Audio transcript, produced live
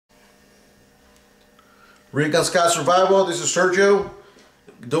Recon Sky Survival, this is Sergio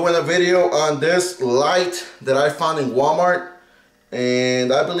doing a video on this light that I found in Walmart,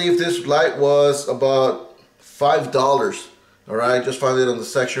 and I believe this light was about $5. Alright, just found it in the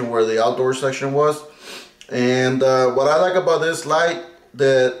section where the outdoor section was. And what I like about this light,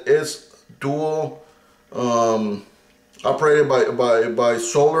 that it's dual operated by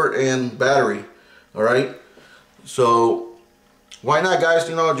solar and battery. Alright, so why not, guys?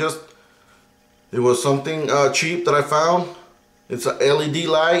 You know, just it was something cheap that I found. It's a LED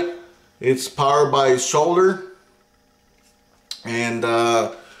light. It's powered by solar and 3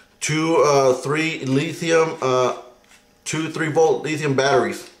 volt lithium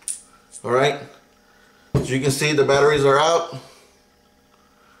batteries. All right, so you can see the batteries are out.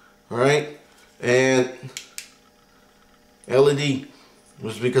 All right, and LED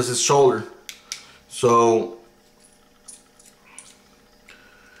was because it's solar. So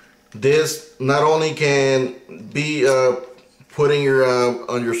this not only can be putting your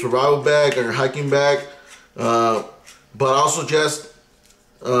on your survival bag or your hiking bag, but also just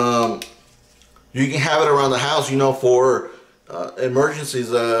you can have it around the house, you know, for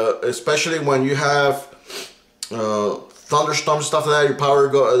emergencies, especially when you have thunderstorms, stuff like that. Your power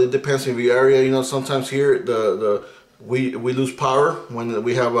it depends on your area. You know, sometimes here we lose power when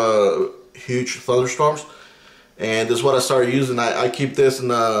we have huge thunderstorms, and this is what I started using. I keep this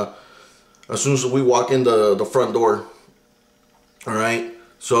in as soon as we walk in the front door. All right,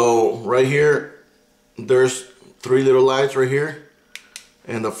 so right here there's 3 little lights right here,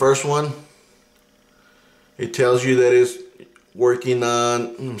 and the first one, it tells you that it's working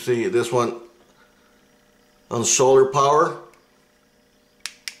on, let me see, this one on solar power,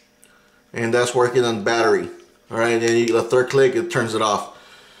 and that's working on battery. All right, and then the third click, it turns it off.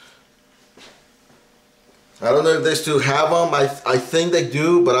 I don't know if they still have them. I think they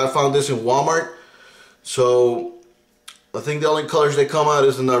do, but I found this in Walmart. So I think the only colors they come out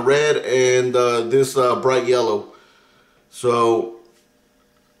is in the red and this bright yellow. So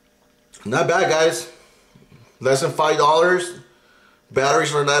not bad, guys. Less than $5.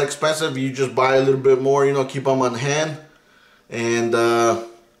 Batteries are not expensive. You just buy a little bit more, you know, keep them on hand. And I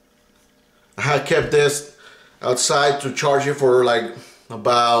had kept this outside to charge it for like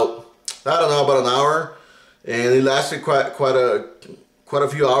about, I don't know, about an hour. And it lasted quite a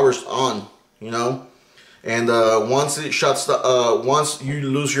few hours on, you know. And once it shuts once you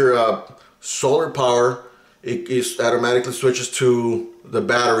lose your solar power, it automatically switches to the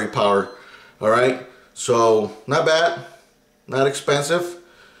battery power. All right, so not bad, not expensive.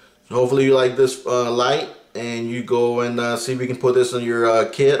 So hopefully you like this light, and you go and see if you can put this in your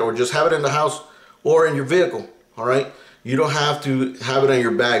kit, or just have it in the house or in your vehicle. All right, you don't have to have it in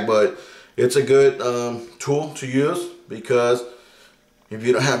your bag, but it's a good tool to use, because if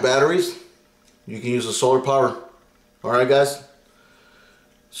you don't have batteries, you can use the solar power. Alright, guys,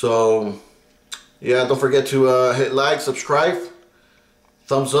 so yeah, don't forget to hit like, subscribe,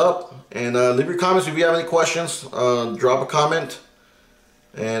 thumbs up, and leave your comments if you have any questions. Drop a comment,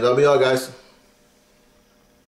 and that'll be all, guys.